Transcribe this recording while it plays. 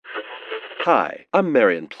Hi, I'm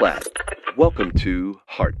Marion Platt. Welcome to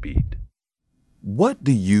Heartbeat. What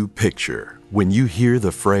do you picture when you hear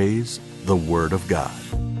the phrase, the Word of God?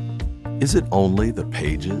 Is it only the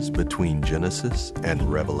pages between Genesis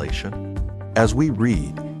and Revelation? As we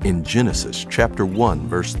read in Genesis chapter 1,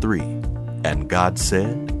 verse 3, "And God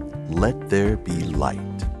said, Let there be light."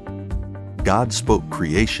 God spoke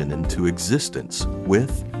creation into existence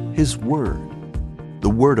with His Word. The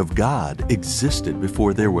Word of God existed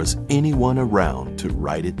before there was anyone around to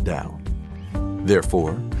write it down.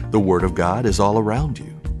 Therefore, the Word of God is all around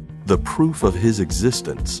you. The proof of His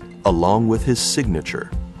existence, along with His signature,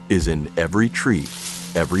 is in every tree,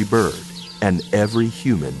 every bird, and every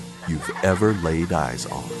human you've ever laid eyes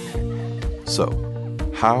on. So,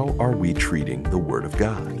 how are we treating the Word of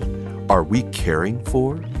God? Are we caring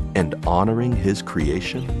for and honoring His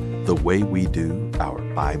creation the way we do our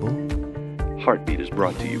Bible? Heartbeat is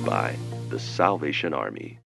brought to you by the Salvation Army.